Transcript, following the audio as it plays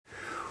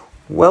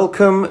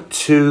Welcome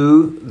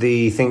to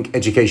the Think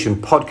Education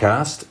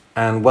podcast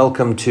and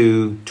welcome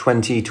to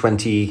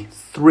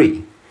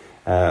 2023,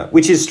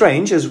 which is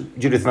strange as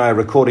Judith and I are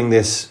recording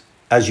this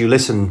as you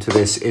listen to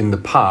this in the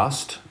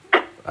past.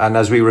 And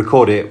as we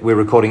record it, we're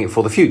recording it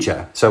for the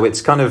future. So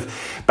it's kind of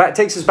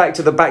takes us back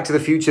to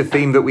the future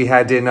theme that we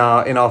had in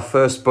our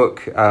first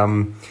book,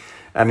 and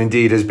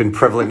indeed has been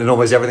prevalent in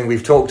almost everything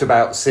we've talked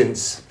about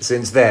since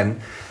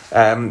then.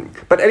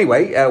 But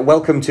anyway,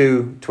 welcome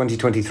to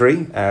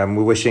 2023.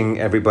 We're wishing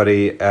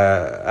everybody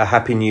a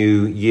happy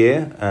new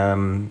year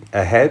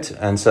ahead,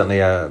 and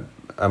certainly a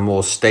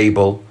more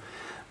stable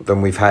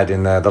than we've had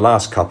in the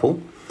last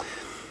couple.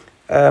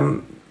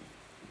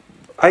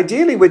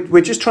 Ideally,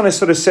 we're just trying to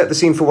sort of set the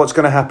scene for what's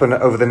going to happen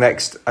over the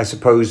next, I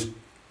suppose,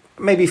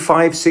 maybe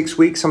 5-6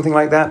 weeks, something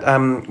like that.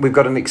 We've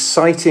got an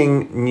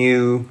exciting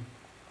new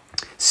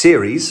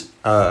series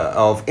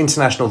of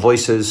international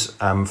voices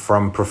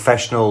from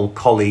professional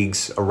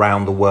colleagues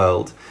around the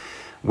world,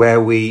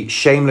 where we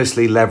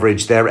shamelessly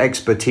leverage their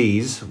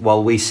expertise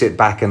while we sit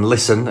back and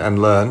listen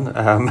and learn,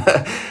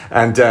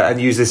 and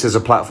use this as a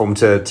platform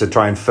to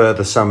try and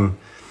further some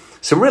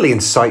really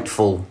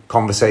insightful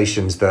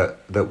conversations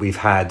that we've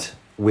had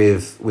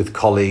with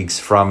colleagues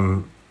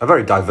from a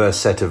very diverse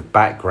set of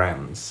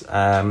backgrounds.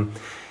 And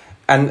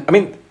I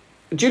mean,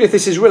 Judith,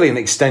 this is really an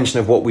extension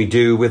of what we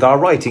do with our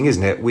writing,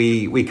 isn't it?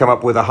 We come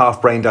up with a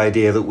half-brained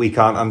idea that we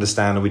can't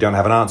understand and we don't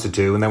have an answer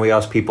to, and then we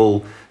ask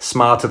people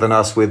smarter than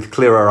us with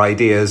clearer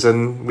ideas,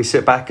 and we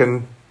sit back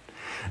and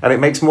it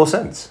makes more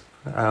sense.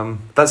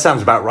 That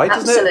sounds about right,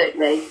 doesn't it?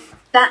 Absolutely.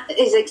 That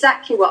is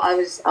exactly what I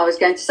was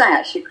going to say,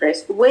 actually,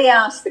 Chris. We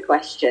ask the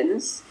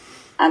questions,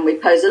 and we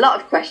pose a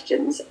lot of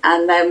questions,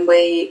 and then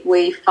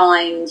we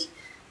find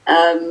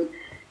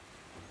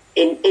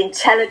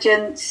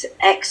intelligent,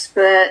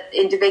 expert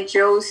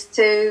individuals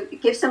to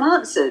give some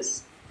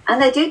answers.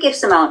 And they do give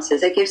some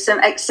answers. They give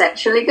some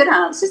exceptionally good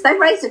answers. They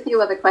raise a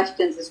few other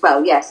questions as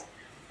well, yes.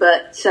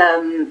 But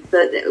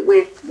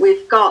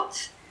we've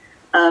got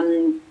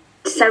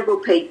several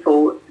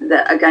people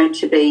that are going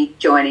to be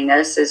joining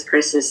us, as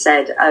Chris has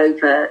said,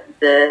 over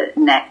the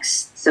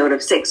next sort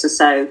of 6 or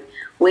so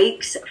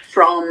weeks,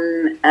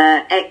 from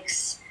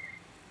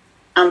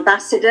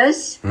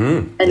ex-ambassadors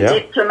and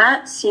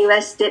diplomats,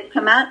 US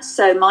diplomats.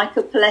 So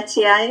Michael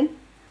Pelletier,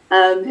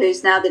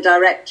 who's now the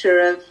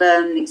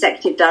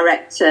executive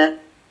director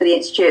for the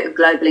Institute of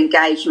Global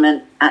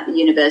Engagement at the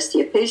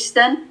University of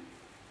Houston,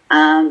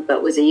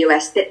 but was a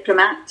US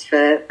diplomat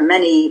for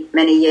many,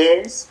 many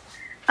years.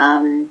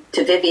 To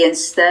Vivian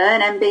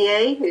Stern,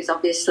 MBE, who's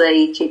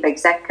obviously Chief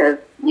Exec of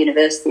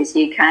Universities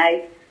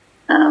UK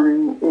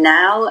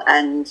now,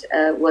 and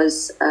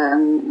was,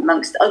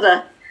 amongst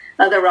other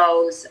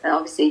roles,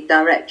 obviously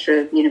Director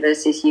of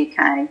Universities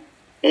UK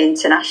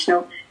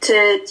International,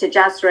 to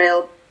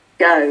Jazreel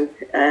Ghogue,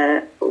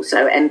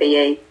 also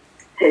MBE,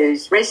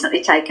 who's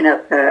recently taken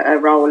up a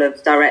role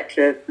of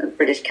Director of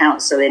British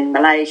Council in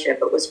Malaysia,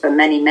 but was for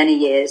many, many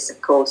years,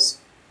 of course,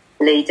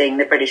 leading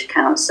the British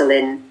Council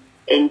in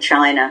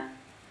China,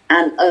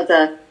 and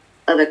other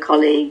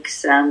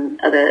colleagues,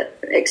 other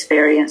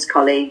experienced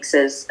colleagues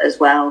as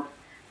well.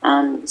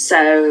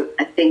 So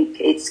I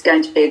think it's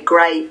going to be a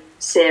great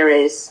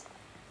series,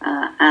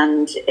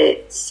 and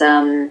it's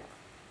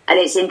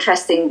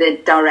interesting the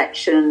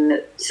direction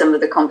that some of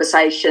the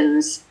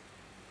conversations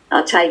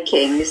are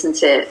taking,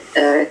 isn't it,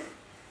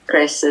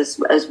 Chris?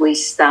 As we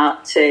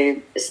start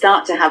to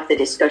have the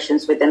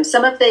discussions with them,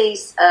 some of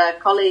these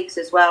colleagues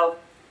as well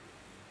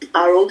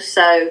are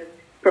also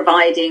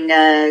providing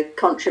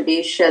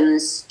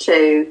contributions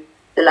to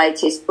the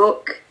latest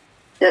book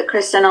that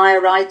Chris and I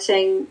are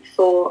writing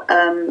for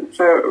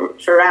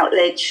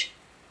Routledge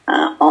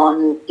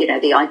on,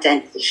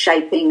 the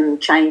shaping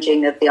and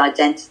changing of the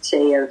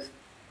identity of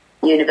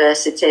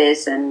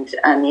universities and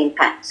the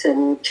impacts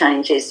and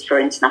changes for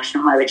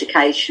international higher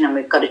education. And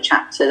we've got a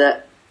chapter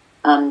that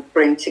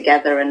bring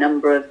together a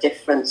number of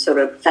different sort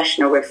of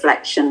professional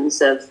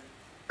reflections of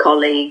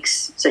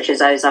colleagues, such as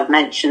those I've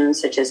mentioned,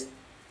 such as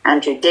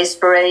Andrew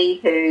Disbury,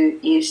 who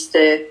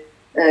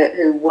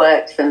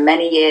worked for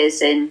many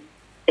years in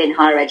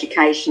higher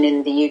education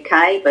in the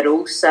UK, but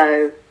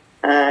also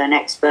an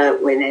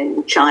expert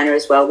within China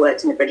as well,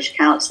 worked in the British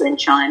Council in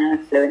China,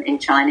 fluent in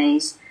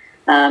Chinese,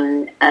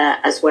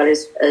 as well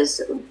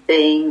as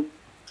being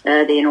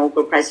the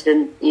inaugural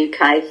president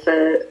UK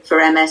for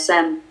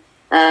MSM,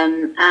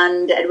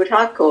 and Edward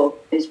Harcourt,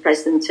 who's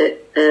vice president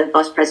at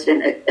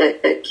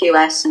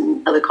QS,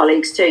 and other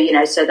colleagues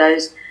too. So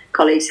those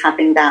colleagues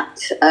having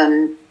that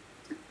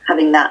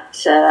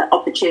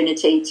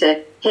opportunity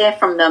to hear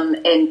from them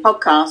in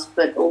podcasts,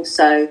 but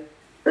also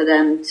for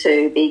them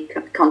to be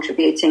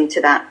contributing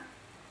to that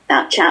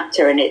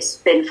chapter. And it's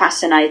been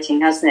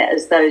fascinating, hasn't it,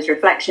 as those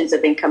reflections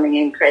have been coming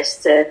in, Chris,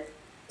 to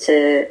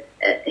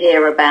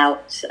hear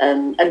about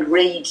and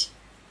read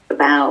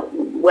about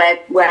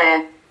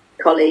where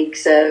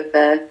colleagues have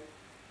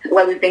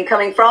where we've been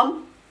coming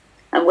from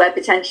and where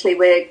potentially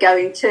we're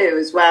going to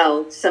as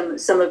well.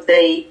 Some of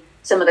the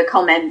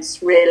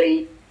comments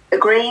really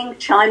agreeing,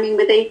 chiming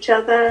with each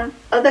other.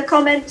 Other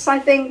comments, I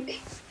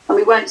think, and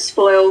we won't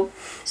spoil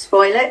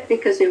it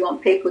because we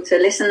want people to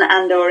listen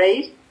and or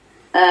read.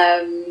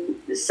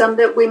 Some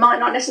that we might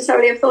not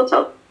necessarily have thought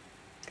of.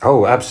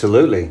 Oh,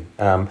 absolutely.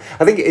 I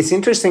think it's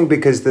interesting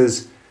because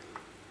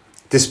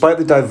despite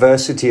the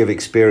diversity of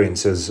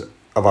experiences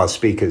of our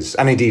speakers,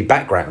 and indeed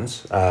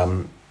backgrounds,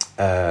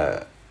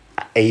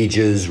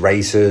 ages,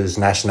 races,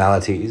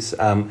 nationalities,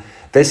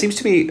 there seems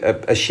to be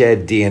a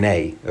shared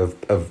DNA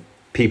of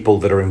people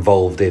that are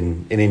involved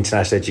in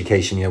international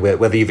education. You know,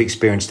 whether you've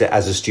experienced it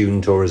as a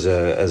student or as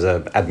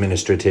a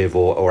administrative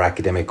or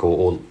academic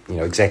or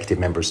executive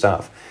member of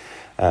staff,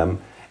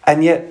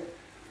 and yet,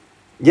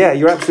 yeah,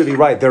 you're absolutely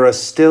right. There are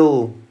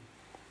still,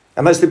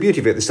 and that's the beauty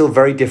of it. There's still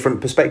very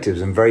different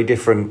perspectives and very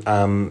different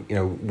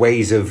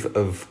ways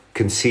of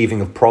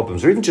conceiving of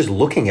problems, or even just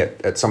looking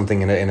at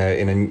something in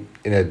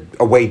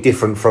a way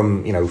different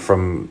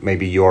from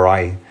maybe you or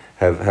I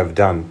have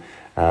done.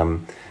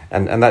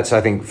 And that's, I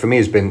think, for me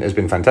has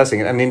been fantastic.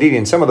 And indeed,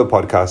 in some of the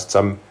podcasts,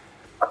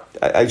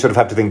 I sort of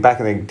have to think back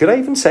and think, did I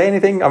even say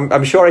anything?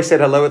 I'm sure I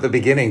said hello at the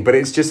beginning, but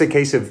it's just a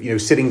case of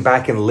sitting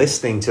back and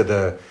listening to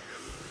the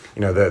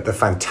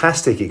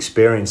fantastic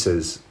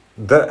experiences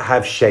that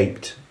have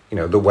shaped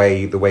the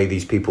way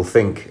these people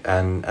think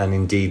and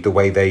indeed the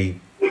way they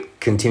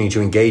continue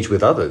to engage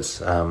with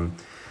others. And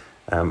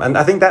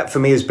I think that for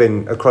me has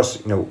been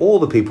across all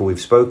the people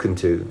we've spoken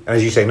to. And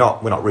as you say,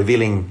 we're not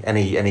revealing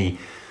any.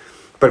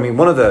 But I mean,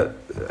 one of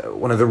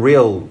the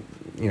real,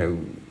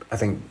 I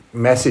think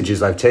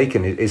messages I've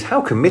taken is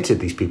how committed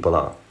these people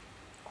are.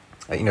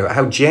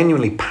 How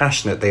genuinely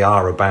passionate they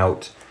are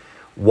about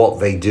what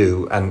they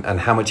do and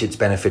how much it's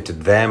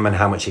benefited them and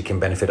how much it can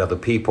benefit other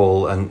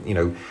people. And,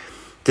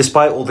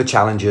 despite all the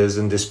challenges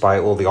and despite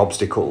all the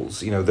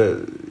obstacles,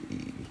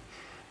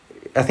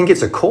 I think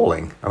it's a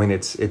calling. I mean,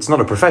 it's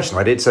not a profession,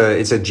 right? It's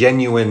a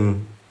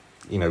genuine,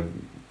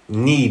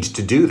 need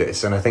to do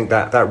this, and I think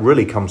that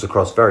really comes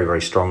across very,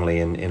 very strongly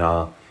in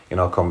our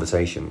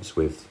conversations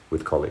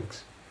with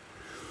colleagues.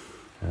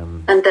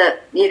 And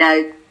that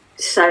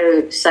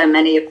so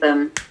many of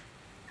them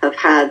have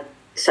had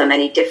so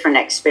many different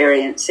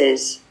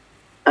experiences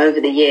over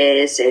the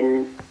years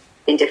in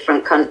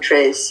different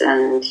countries,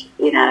 and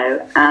a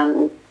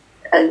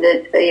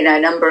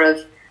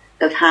number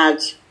have had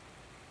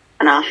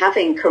and are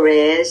having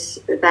careers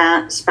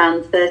that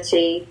span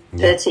 30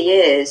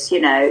 years,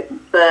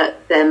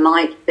 but there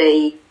might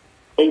be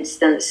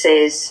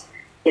instances,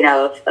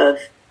 of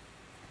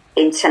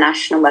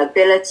international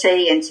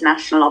mobility,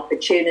 international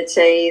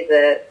opportunity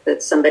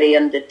that somebody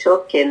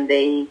undertook in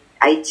the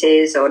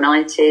 80s or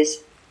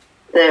 90s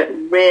that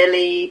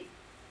really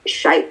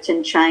shaped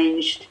and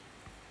changed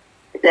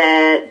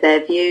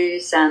their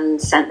views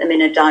and sent them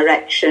in a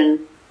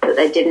direction that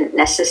they didn't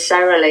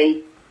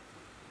necessarily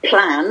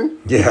plan.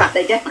 Yeah. In fact,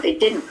 they definitely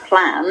didn't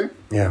plan.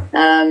 Yeah.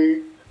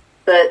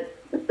 But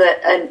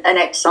an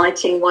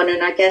exciting one,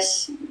 and I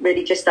guess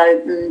really just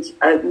opened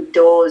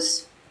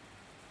doors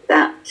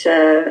that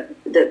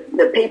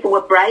people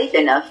were brave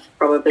enough,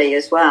 probably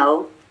as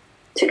well,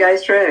 to go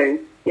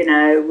through.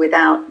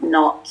 Without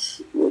not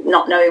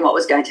knowing what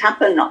was going to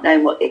happen, not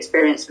knowing what the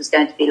experience was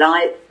going to be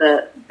like,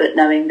 but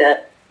knowing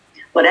that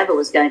whatever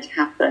was going to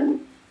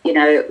happen,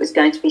 it was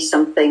going to be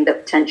something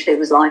that potentially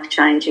was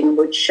life-changing and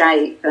would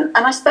shape. And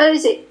I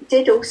suppose it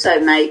did also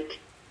make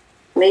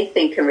me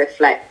think and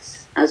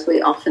reflect, as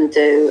we often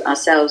do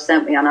ourselves,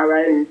 don't we, on our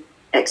own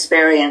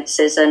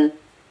experiences. And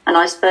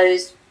I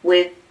suppose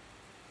with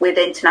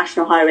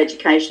international higher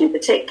education in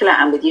particular,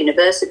 and with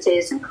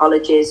universities and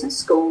colleges and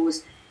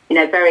schools,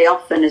 very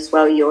often as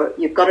well,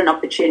 you've got an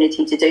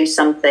opportunity to do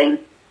something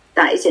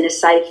that is in a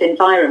safe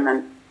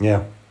environment.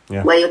 Yeah.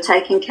 Where you're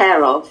taken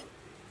care of.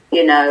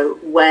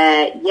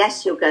 Where,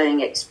 yes, you're going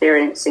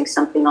experiencing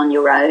something on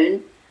your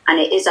own, and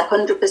it is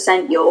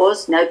 100%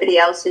 yours. Nobody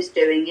else is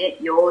doing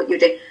it. You're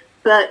doing,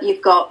 but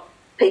you've got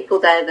people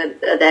there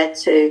that are there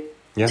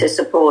to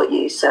support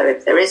you. So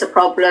if there is a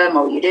problem,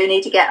 or you do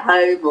need to get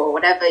home, or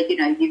whatever,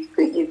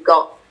 you've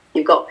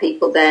got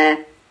people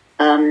there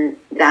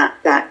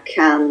that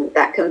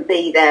can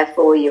be there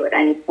for you at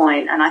any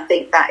point. And I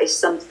think that is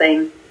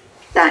something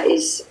that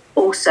is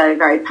also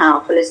very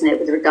powerful, isn't it,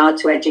 with regard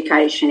to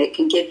education? It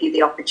can give you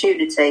the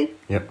opportunity,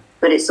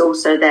 but it's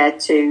also there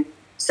to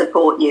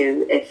support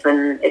you if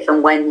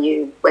and when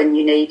you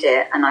need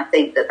it. And I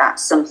think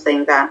that's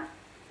something that,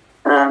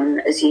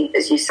 as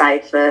you say,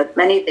 for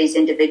many of these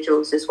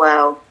individuals as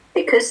well,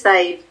 because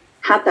they've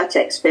had that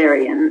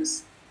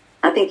experience,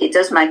 I think it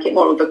does make it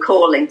more of a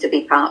calling to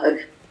be part of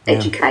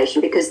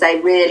education, because they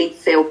really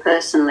feel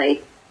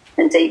personally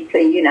and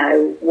deeply,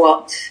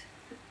 what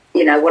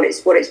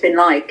it's been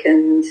like.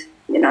 And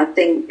I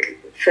think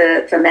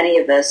for many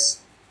of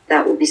us,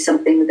 that will be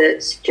something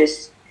that's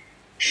just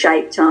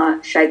shaped our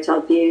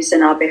views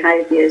and our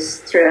behaviours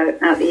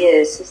throughout the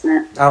years, isn't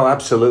it? Oh,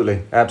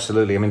 absolutely.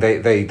 I mean,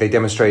 they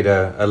demonstrate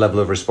a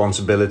level of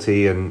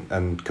responsibility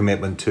and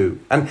commitment too.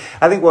 And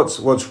I think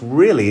what's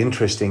really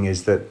interesting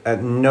is that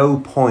at no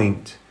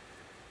point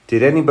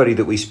did anybody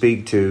that we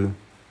speak to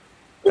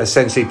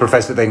essentially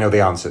profess that they know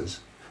the answers.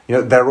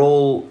 They're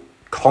all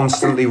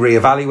constantly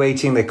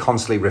reevaluating, they're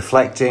constantly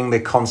reflecting, they're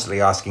constantly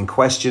asking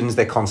questions,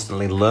 they're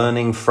constantly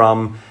learning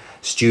from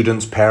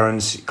students,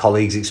 parents,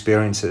 colleagues'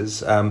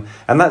 experiences. And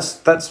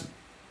that's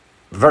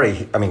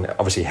very,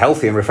 obviously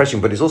healthy and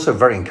refreshing, but it's also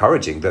very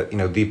encouraging that,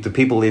 the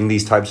people in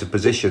these types of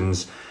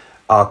positions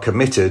are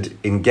committed,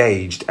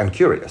 engaged, and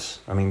curious.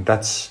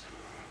 That's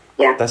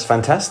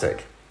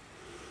fantastic.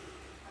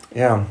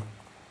 Yeah.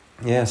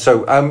 Yeah.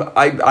 So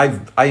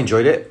I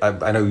enjoyed it.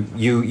 I know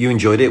you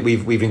enjoyed it.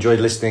 We've enjoyed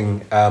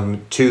listening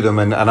to them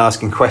and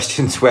asking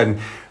questions when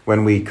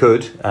we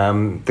could.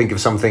 Think of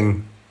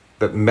something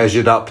that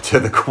measured up to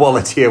the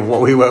quality of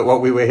what we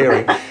were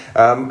hearing.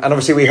 And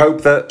obviously we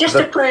hope that... Just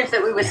to prove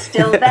that we were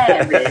still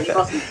there, really,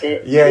 wasn't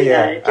it?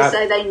 Yeah. Just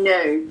so they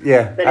knew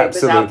that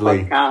absolutely.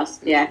 It was our podcast,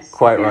 yes.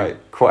 Quite right.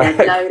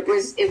 No, it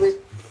was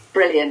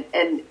brilliant.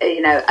 And,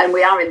 and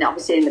we are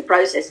obviously in the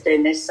process of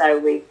doing this, so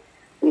we've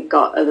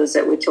got others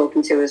that we're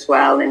talking to as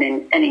well and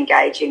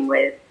engaging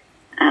with.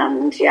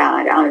 And,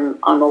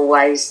 I'm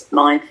always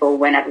mindful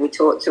whenever we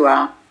talk to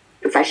our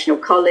professional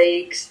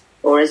colleagues,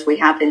 or as we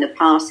have in the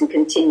past and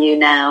continue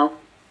now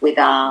with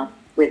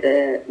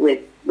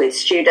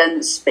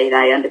students, be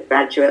they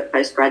undergraduate,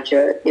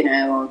 postgraduate,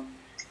 or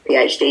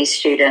PhD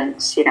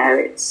students.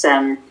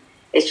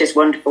 It's just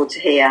wonderful to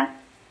hear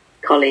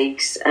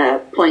colleagues'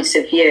 points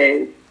of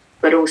view,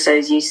 but also,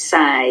 as you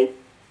say,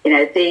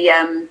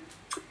 the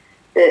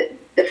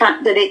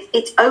fact that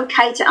it's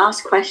okay to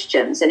ask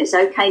questions and it's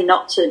okay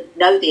not to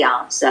know the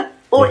answer,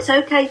 or it's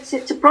okay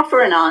to proffer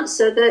an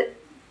answer that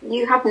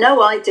you have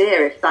no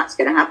idea if that's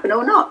going to happen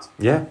or not.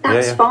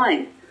 That's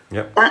fine.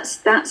 Yep.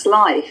 That's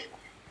life.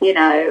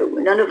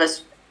 None of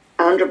us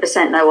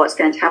 100% know what's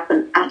going to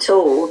happen at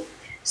all.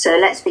 So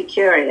let's be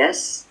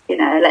curious.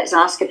 Let's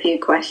ask a few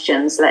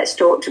questions. Let's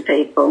talk to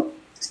people.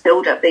 Let's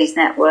build up these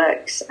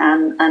networks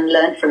and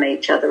learn from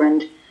each other.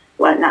 And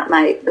won't that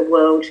make the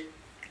world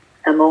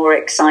a more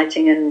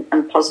exciting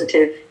and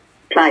positive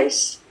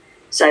place?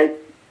 So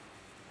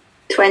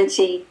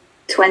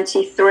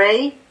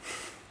 2023,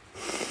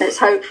 let's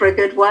hope for a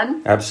good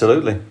one.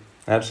 Absolutely.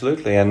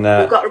 And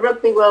we've got a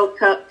Rugby World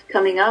Cup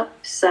coming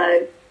up,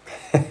 so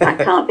that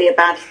can't be a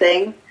bad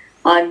thing.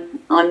 I'm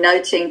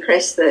noting,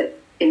 Chris, that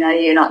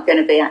you're not going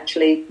to be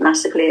actually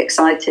massively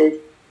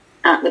excited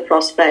at the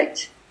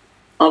prospect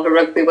of a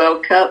Rugby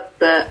World Cup,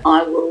 but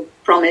I will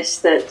promise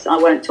that I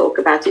won't talk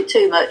about it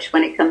too much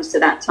when it comes to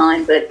that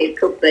time. But it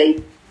could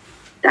be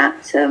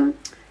that I'm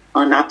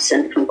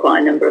absent from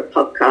quite a number of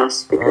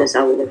podcasts because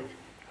I would have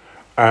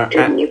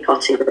driven you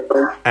potty.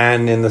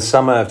 And in the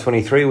summer of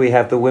 23, we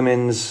have the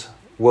Women's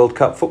World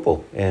Cup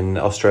football in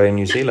Australia and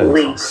New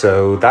Zealand.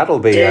 So that'll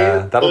be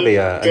an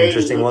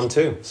interesting one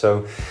too.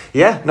 So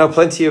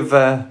plenty of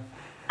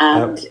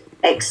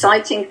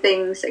exciting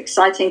things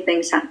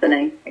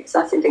happening.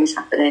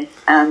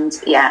 And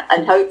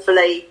and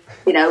hopefully,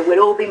 we'll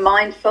all be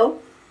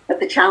mindful of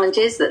the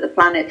challenges that the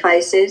planet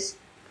faces.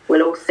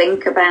 We'll all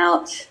think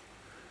about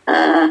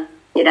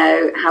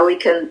how we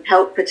can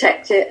help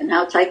protect it and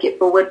how to take it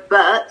forward,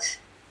 but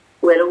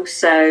we'll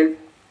also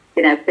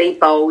be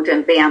bold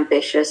and be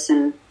ambitious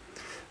and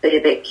be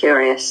a bit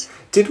curious.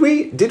 Did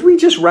we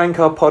just rank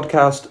our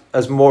podcast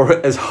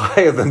as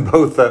higher than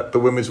both the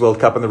Women's World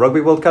Cup and the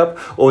Rugby World Cup,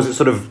 or was it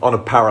sort of on a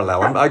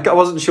parallel? I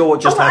wasn't sure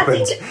what just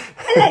happened.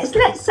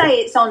 Let's say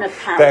it's on a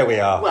parallel. There we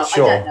are. Well,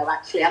 sure. I don't know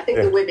actually. I think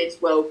the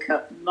Women's World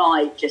Cup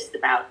might just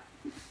about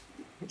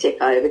tip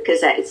over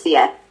because certainly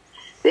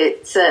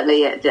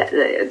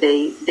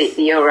the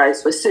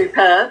Euros were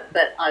superb,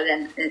 but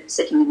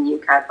sitting in the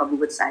UK, I probably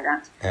would say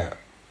that. Yeah.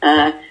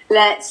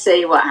 Let's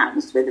see what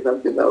happens with the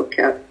Rugby World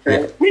Cup.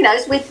 Who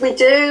knows? We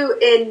do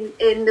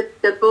in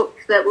the book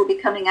that will be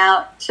coming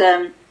out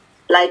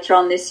later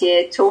on this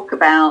year talk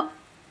about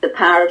the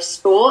power of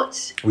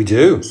sport. We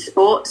do.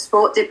 Sport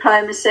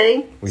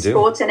diplomacy. We do.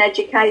 Sport and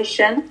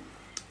education.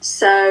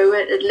 So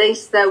at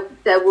least there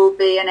will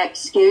be an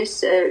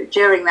excuse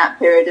during that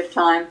period of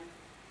time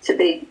to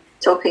be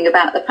talking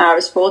about the power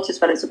of sport as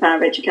well as the power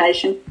of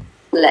education.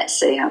 Let's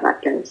see how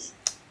that goes.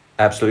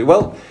 Absolutely.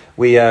 Well,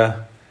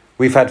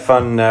 we've had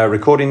fun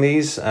recording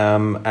these,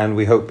 and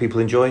we hope people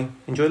enjoy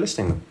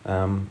listening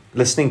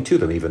to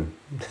them even.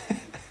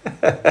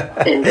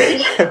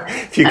 Indeed.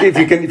 if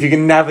you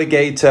can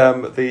navigate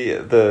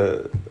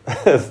the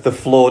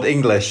flawed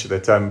English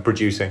that I'm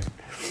producing.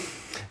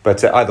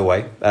 But either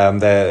way,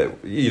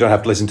 you don't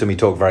have to listen to me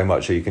talk very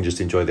much, or you can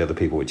just enjoy the other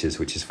people, which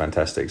is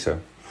fantastic. So,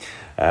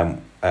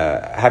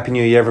 Happy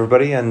New Year,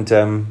 everybody, and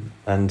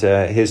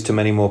here's to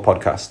many more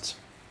podcasts.